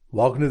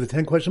Welcome to the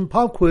 10-question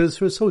pop quiz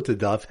for Sotah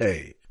Daf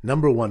Hey.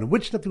 Number 1.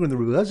 Which chapter when the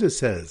Rebbe Lezer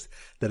says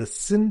that a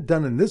sin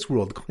done in this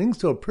world clings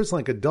to a person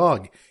like a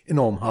dog in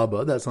Olam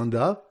Haba? That's on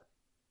Daf.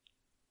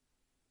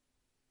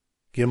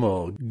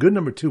 Gimel. Good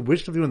number 2.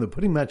 Which chapter when the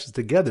putting matches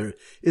together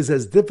is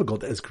as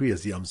difficult as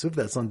Kriyas Yamsuf?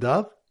 That's on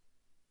Daf.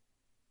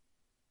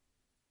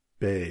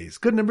 Beis.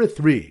 Good number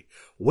 3.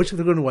 Which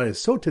chapter when why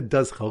Sotah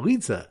does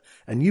chalitza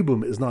and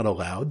yibum is not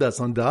allowed? That's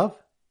on Daf.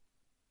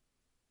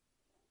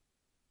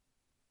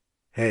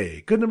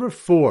 Hey, good number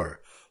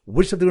 4.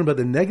 Which chapter about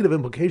the negative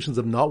implications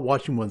of not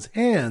washing one's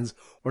hands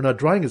or not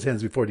drying his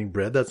hands before eating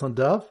bread? That's on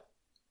Daf.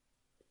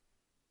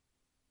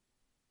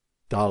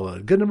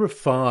 Daled. Good number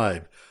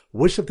 5.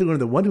 Which chapter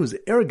the one who is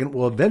arrogant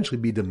will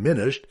eventually be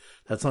diminished?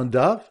 That's on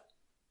Daf.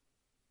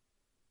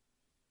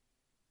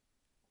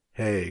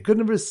 Hey, good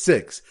number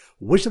 6.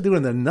 Which chapter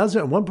the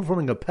Nazir and one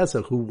performing a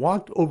Pesach who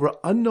walked over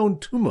unknown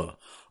tumah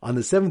on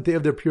the 7th day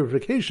of their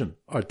purification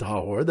are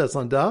tahor? That's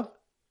on Daf.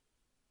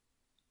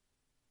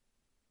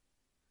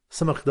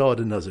 Samach Da'ad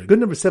and Nazir. Good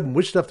number 7.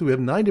 Which stuff do we have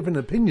 9 different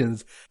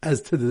opinions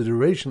as to the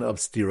duration of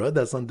stira?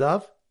 That's on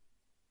Daf.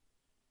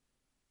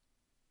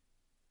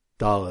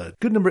 Daled.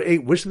 Good number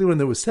 8. Which when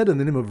there was said in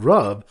the name of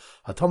Rav,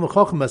 a Talmud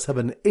Chacham must have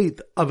an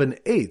eighth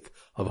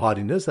of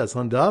haughtiness? That's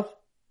on Daf.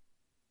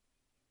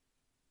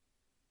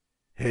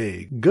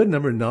 Hey, good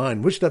number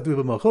 9. Which stuff do we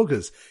have a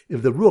machokas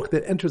if the ruach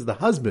that enters the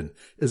husband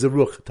is a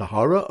ruach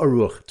tahara or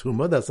ruach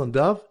tuma? That's on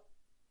Daf.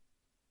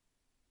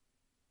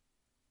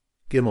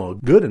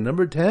 Gimel. Good. And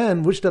number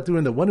 10, which chapter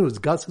when the one who is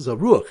gasas a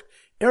ruach,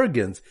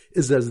 arrogance,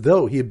 is as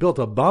though he had built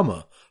a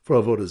bama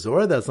for avodah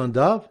zorah? That's on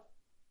Daf.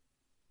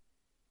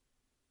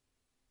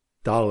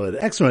 Daled.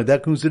 Excellent.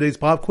 That concludes today's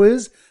pop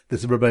quiz. This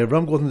is Rabbi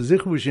Avram Golden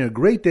Zichur wishing you a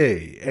great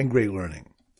day and great learning.